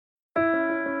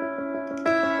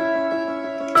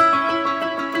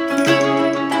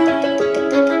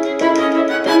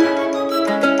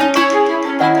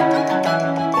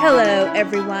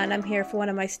everyone, I'm here for one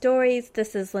of my stories.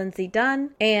 This is Lindsay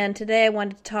Dunn, and today I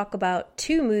wanted to talk about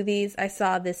two movies I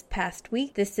saw this past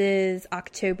week. This is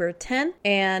October 10th,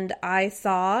 and I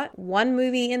saw one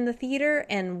movie in the theater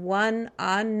and one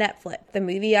on Netflix. The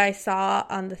movie I saw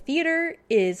on the theater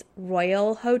is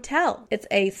Royal Hotel. It's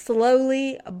a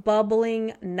slowly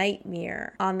bubbling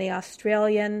nightmare on the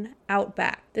Australian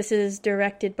outback. This is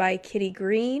directed by Kitty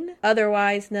Green,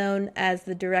 otherwise known as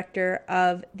the director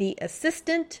of The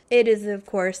Assistant. It is, of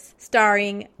course,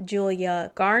 starring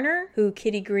Julia Garner, who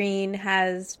Kitty Green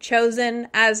has chosen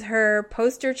as her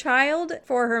poster child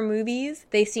for her movies.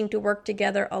 They seem to work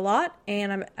together a lot,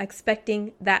 and I'm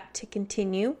expecting that to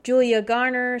continue. Julia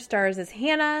Garner stars as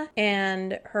Hannah,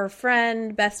 and her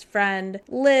best friend,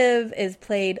 Liv, is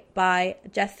played by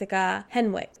Jessica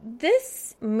Henwick.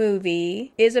 This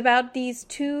movie is about these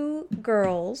two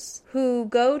girls who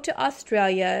go to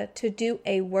Australia to do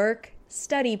a work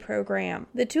study program.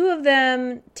 The two of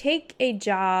them take a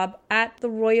job at the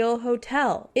Royal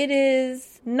Hotel. It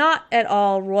is not at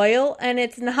all royal, and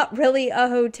it's not really a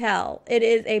hotel. It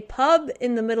is a pub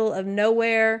in the middle of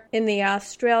nowhere in the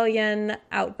Australian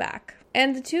outback.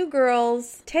 And the two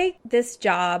girls take this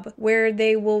job where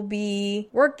they will be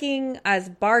working as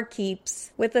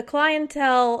barkeeps with a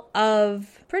clientele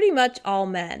of pretty much all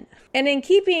men. And in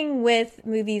keeping with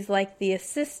movies like The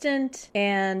Assistant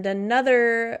and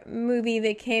another movie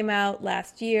that came out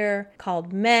last year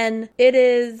called Men, it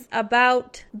is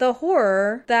about the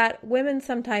horror that women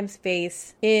sometimes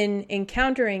face in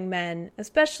encountering men,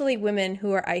 especially women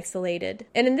who are isolated.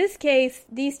 And in this case,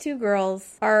 these two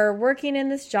girls are working in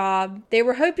this job. They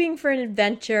were hoping for an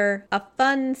adventure, a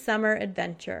fun summer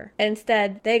adventure. And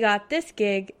instead, they got this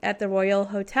gig at the Royal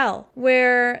Hotel,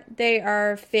 where they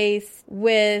are faced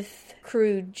with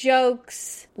crude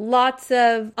jokes, lots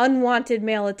of unwanted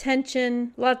male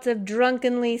attention, lots of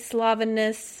drunkenly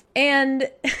slovenness, and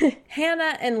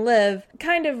Hannah and Liv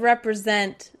kind of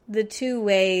represent the two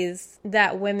ways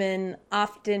that women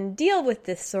often deal with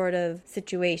this sort of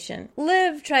situation.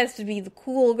 Liv tries to be the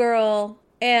cool girl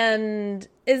and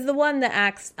is the one that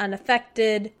acts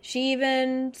unaffected. She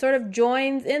even sort of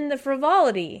joins in the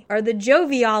frivolity or the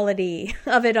joviality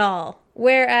of it all.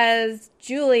 Whereas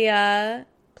Julia,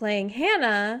 playing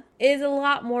Hannah, is a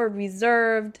lot more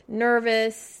reserved,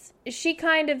 nervous. She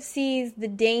kind of sees the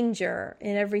danger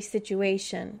in every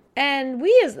situation. And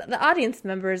we as the audience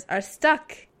members are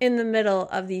stuck in the middle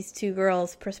of these two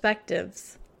girls'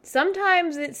 perspectives.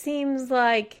 Sometimes it seems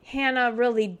like Hannah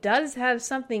really does have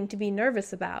something to be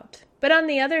nervous about. But on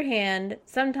the other hand,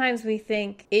 sometimes we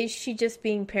think, is she just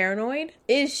being paranoid?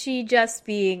 Is she just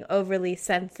being overly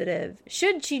sensitive?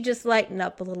 Should she just lighten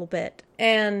up a little bit?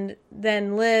 And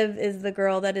then Liv is the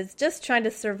girl that is just trying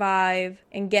to survive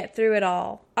and get through it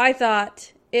all. I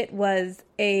thought it was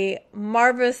a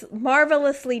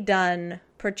marvelously done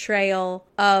portrayal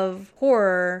of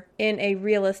horror in a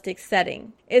realistic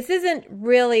setting. This isn't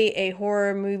really a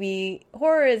horror movie.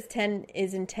 Horror is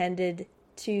intended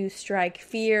to strike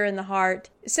fear in the heart.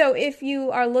 So if you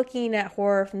are looking at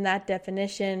horror from that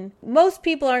definition, most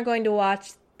people aren't going to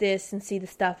watch this and see the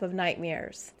stuff of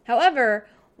nightmares. However,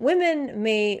 women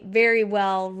may very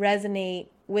well resonate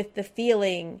with the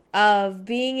feeling of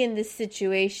being in this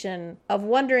situation, of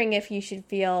wondering if you should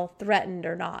feel threatened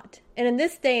or not. And in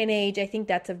this day and age, I think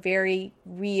that's a very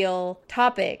real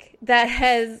topic that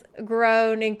has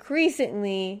grown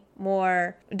increasingly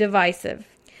more divisive.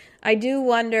 I do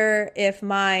wonder if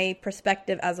my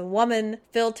perspective as a woman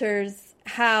filters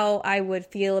how I would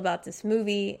feel about this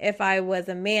movie. If I was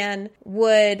a man,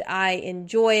 would I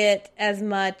enjoy it as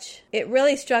much? It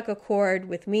really struck a chord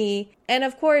with me. And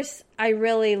of course, I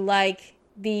really like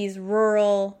these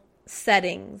rural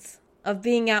settings of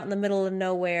being out in the middle of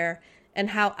nowhere and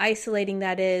how isolating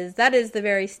that is. That is the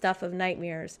very stuff of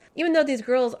nightmares. Even though these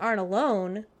girls aren't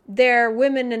alone, they're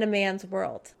women in a man's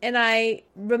world. And I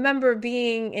remember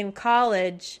being in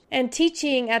college and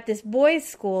teaching at this boys'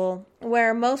 school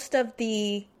where most of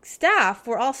the staff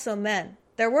were also men.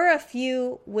 There were a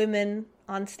few women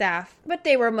on staff, but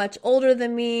they were much older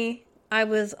than me. I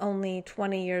was only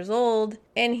 20 years old.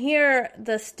 And here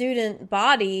the student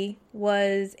body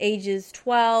was ages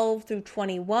 12 through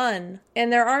 21.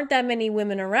 And there aren't that many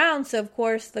women around. So of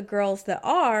course the girls that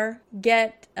are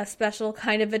get a special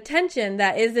kind of attention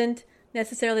that isn't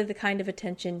necessarily the kind of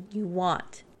attention you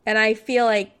want. And I feel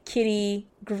like Kitty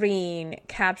Green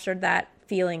captured that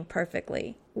feeling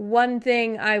perfectly. One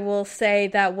thing I will say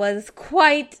that was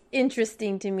quite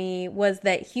interesting to me was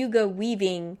that Hugo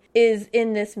Weaving is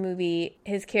in this movie.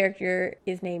 His character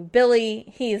is named Billy.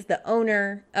 He is the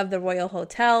owner of the Royal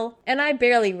Hotel, and I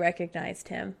barely recognized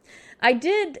him. I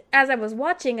did, as I was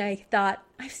watching, I thought,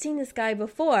 I've seen this guy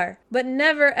before, but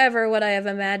never ever would I have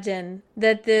imagined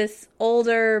that this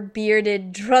older,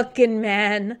 bearded, drunken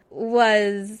man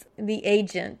was the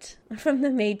agent from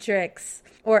The Matrix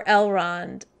or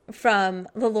Elrond from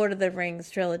the Lord of the Rings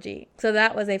trilogy. So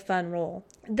that was a fun role.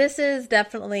 This is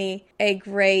definitely a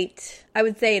great, I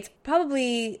would say it's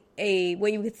probably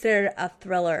what you consider a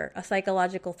thriller, a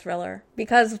psychological thriller,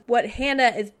 because what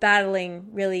Hannah is battling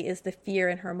really is the fear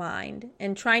in her mind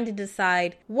and trying to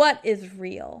decide what is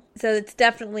real. So it's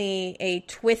definitely a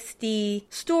twisty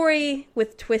story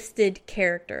with twisted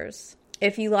characters.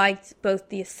 If you liked both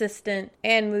The Assistant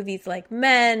and movies like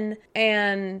Men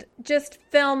and just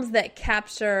films that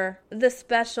capture the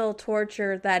special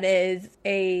torture that is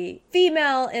a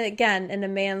female, and again, in a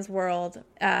man's world,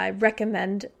 I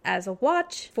recommend as a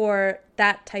watch for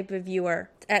that type of viewer.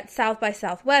 At South by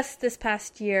Southwest this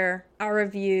past year, I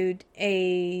reviewed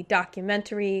a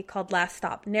documentary called Last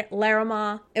Stop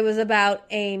Larimar. It was about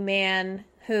a man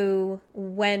who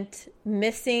went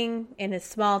missing in a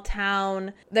small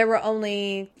town. There were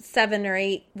only 7 or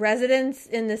 8 residents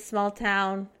in this small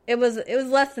town. It was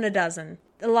less than a dozen.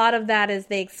 A lot of that is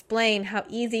they explain how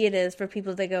easy it is for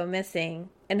people to go missing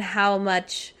and how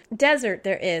much desert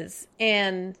there is.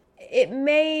 And it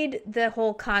made the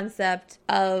whole concept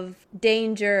of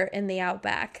danger in the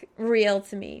outback real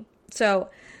to me.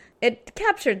 So it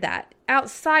captured that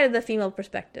outside of the female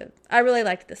perspective. I really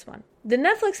liked this one. The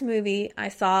Netflix movie I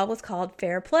saw was called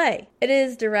Fair Play. It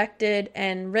is directed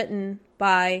and written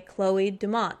by Chloe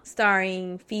Dumont,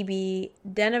 starring Phoebe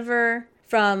Dynevor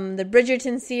from the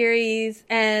Bridgerton series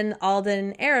and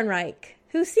Alden Ehrenreich,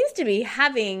 who seems to be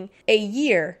having a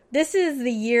year. This is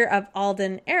the year of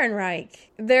Alden Ehrenreich.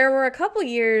 There were a couple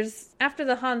years after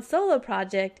the Han Solo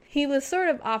project, he was sort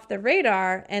of off the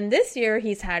radar, and this year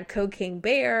he's had Cocaine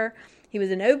Bear. He was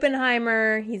in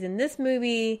Oppenheimer. He's in this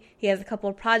movie. He has a couple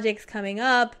of projects coming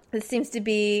up.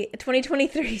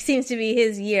 2023 seems to be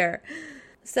his year.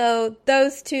 So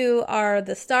those two are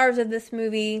the stars of this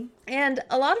movie. And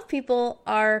a lot of people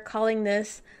are calling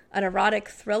this an erotic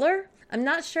thriller. I'm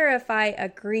not sure if I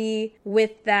agree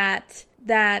with that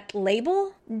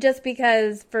label, just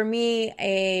because for me,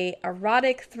 a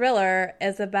erotic thriller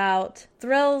is about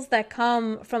thrills that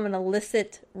come from an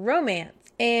illicit romance.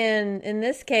 And in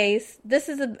this case, this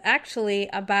is actually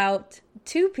about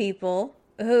 2 people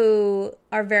who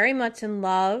are very much in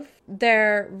love.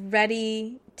 They're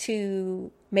ready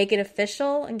to make it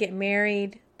official and get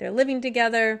married. They're living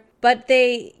together, but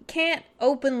they can't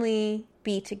openly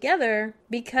be together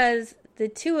because the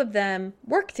 2 of them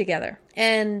work together.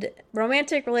 And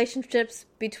romantic relationships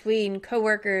between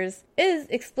coworkers is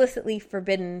explicitly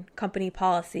forbidden, company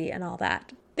policy and all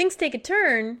that. Things take a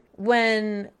turn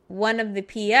when one of the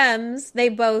PMs, they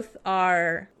both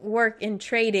work in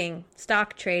trading,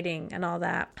 stock trading and all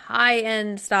that.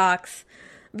 High-end stocks,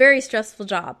 very stressful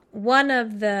job. One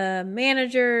of the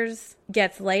managers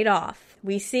gets laid off.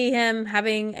 We see him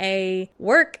having a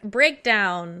work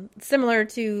breakdown, similar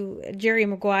to Jerry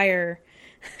Maguire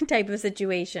type of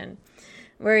situation,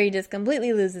 where he just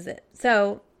completely loses it.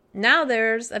 So now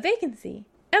there's a vacancy.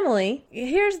 Emily,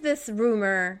 here's this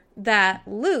rumor that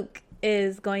Luke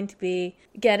is going to be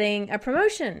getting a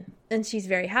promotion, and she's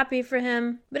very happy for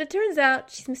him, but it turns out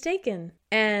she's mistaken.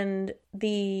 And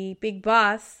the big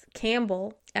boss,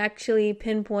 Campbell, actually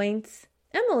pinpoints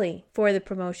Emily for the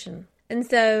promotion. And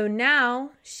so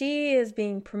now she is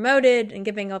being promoted and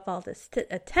giving up all this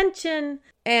attention.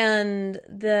 And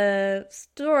the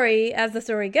story, as the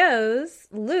story goes,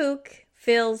 Luke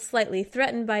feels slightly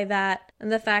threatened by that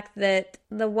and the fact that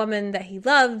the woman that he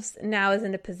loves now is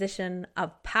in a position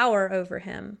of power over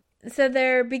him. So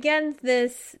there begins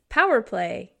this power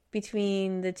play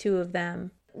between the 2 of them.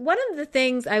 One of the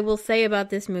things I will say about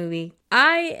this movie,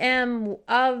 I am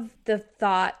of the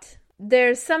thought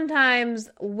there's sometimes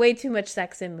way too much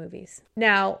sex in movies.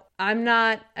 Now, I'm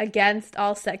not against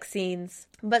all sex scenes,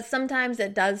 but sometimes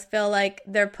it does feel like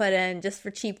they're put in just for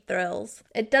cheap thrills.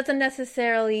 It doesn't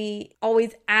necessarily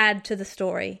always add to the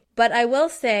story. But I will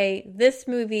say this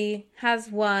movie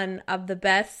has one of the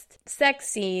best sex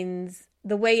scenes.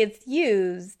 The way it's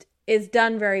used is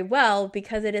done very well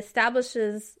because it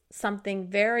establishes something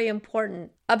very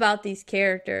important about these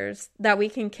characters that we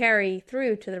can carry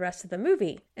through to the rest of the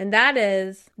movie. And that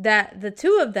is that the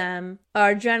 2 of them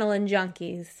are adrenaline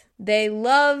junkies. They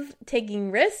love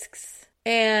taking risks,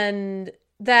 and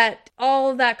that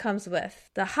all that comes with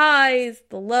the highs,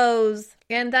 the lows,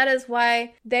 and that is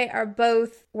why they are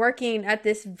both working at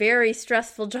this very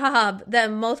stressful job that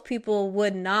most people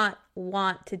would not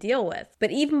want to deal with.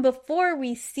 But even before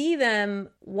we see them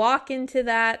walk into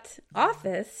that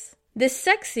office, This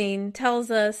sex scene tells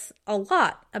us a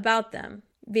lot about them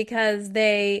because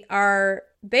they are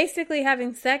basically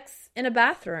having sex in a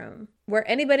bathroom where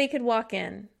anybody could walk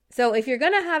in. So if you're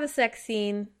going to have a sex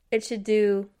scene, it should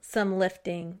do some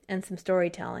lifting and some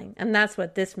storytelling. And that's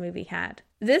what this movie had.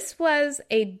 This was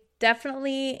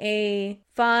definitely a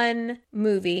fun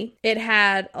movie. It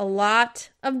had a lot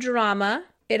of drama.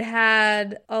 It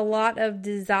had a lot of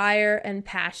desire and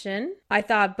passion. I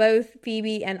thought both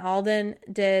Phoebe and Alden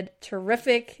did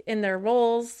terrific in their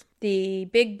roles. The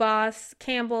big boss,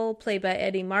 Campbell, played by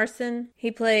Eddie Marsan.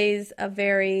 He plays a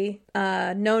very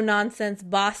no-nonsense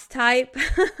boss type.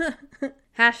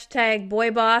 Hashtag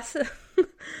boy boss.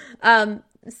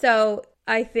 So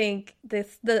I think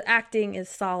the acting is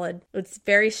solid. It's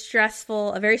very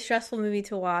stressful, a very stressful movie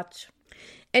to watch.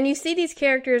 And you see these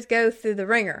characters go through the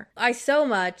ringer. I so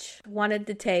much wanted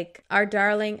to take our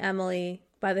darling Emily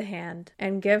by the hand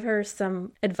and give her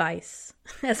some advice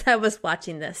as I was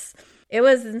watching this. It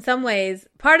was, in some ways,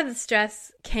 part of the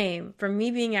stress came from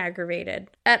me being aggravated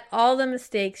at all the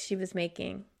mistakes she was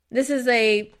making. This is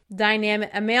a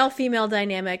male-female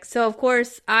dynamic, so of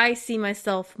course I see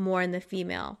myself more in the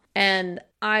female. And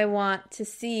I want to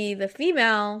see the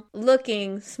female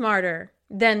looking smarter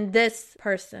than this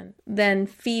person, than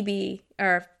Phoebe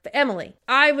or Emily.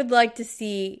 I would like to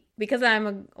see, because I'm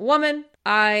a woman,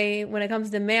 when it comes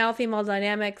to male-female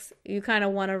dynamics, you kind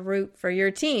of want to root for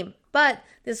your team. But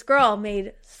this girl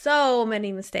made so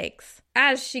many mistakes.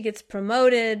 As she gets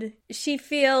promoted, she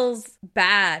feels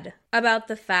bad about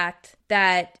the fact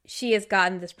that she has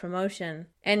gotten this promotion.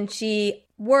 And she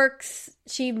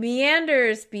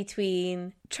meanders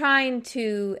between trying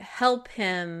to help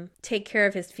him take care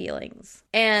of his feelings.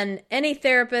 And any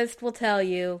therapist will tell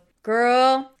you,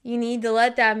 girl, you need to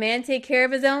let that man take care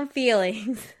of his own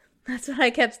feelings. That's what I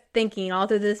kept thinking all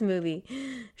through this movie.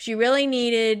 She really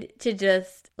needed to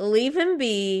just leave him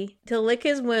be, to lick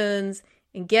his wounds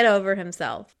and get over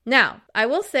himself. Now, I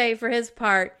will say for his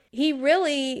part, he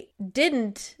really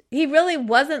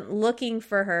wasn't looking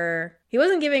for her. He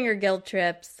wasn't giving her guilt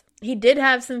trips. He did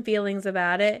have some feelings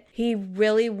about it. He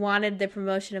really wanted the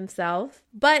promotion himself.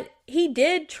 But he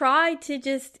did try to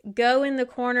just go in the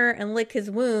corner and lick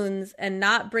his wounds and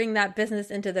not bring that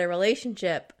business into their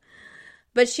relationship.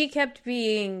 But she kept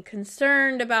being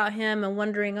concerned about him and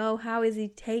wondering, oh, how is he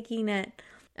taking it?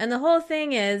 And the whole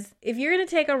thing is, if you're going to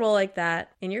take a role like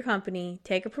that in your company,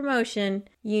 take a promotion,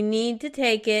 you need to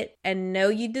take it and know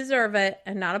you deserve it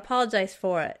and not apologize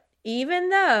for it, even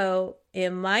though it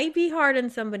might be hard on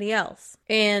somebody else.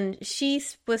 And she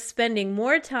was spending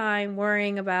more time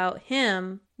worrying about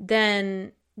him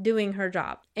than doing her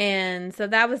job. And so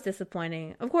that was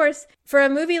disappointing. Of course, for a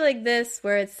movie like this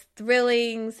where it's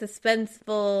thrilling,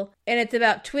 suspenseful, and it's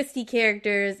about twisty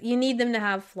characters, you need them to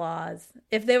have flaws.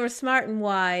 If they were smart and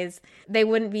wise, they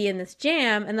wouldn't be in this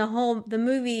jam, and the whole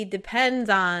movie depends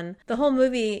on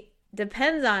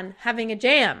having a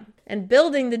jam and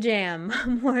building the jam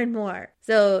more and more.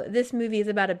 So this movie is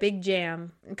about a big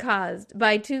jam caused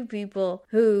by two people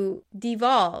who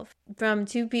devolve from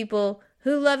two people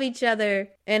who love each other,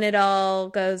 and it all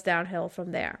goes downhill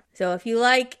from there. So if you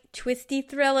like twisty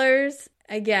thrillers,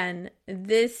 again,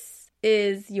 this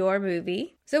is your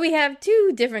movie. So we have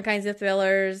two different kinds of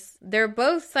thrillers. They're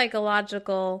both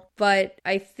psychological, but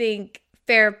I think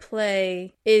Fair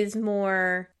Play is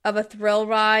more of a thrill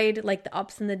ride, like the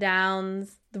ups and the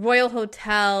downs. The Royal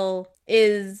Hotel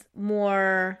is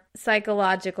more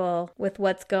psychological with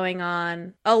what's going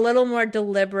on, a little more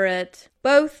deliberate.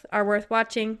 Both are worth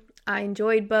watching. I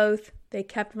enjoyed both. They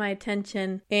kept my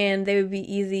attention, and they would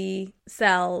be easy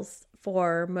sells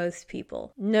for most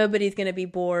people. Nobody's going to be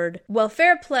bored. Well,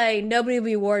 Fair Play, nobody will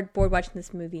be bored watching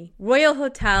this movie. Royal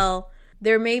Hotel,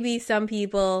 there may be some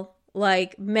people,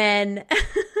 like men,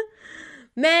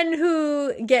 men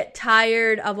who get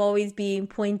tired of always being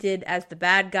pointed as the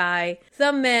bad guy.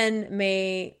 Some men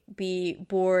may be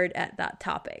bored at that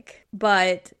topic,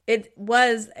 but it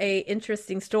was a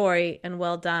interesting story and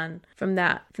well done from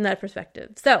that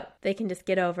perspective. So they can just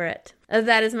get over it.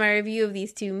 That is my review of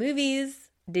these two movies.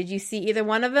 Did you see either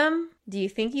one of them? Do you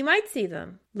think you might see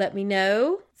them? Let me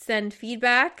know. Send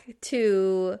feedback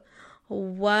to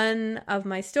one of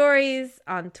my stories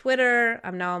on Twitter.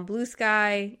 I'm now on Blue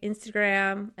Sky,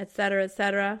 Instagram, etc.,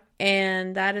 etc.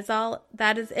 And that is all.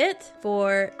 That is it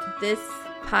for this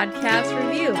podcast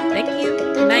review. Thank you.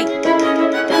 Good night.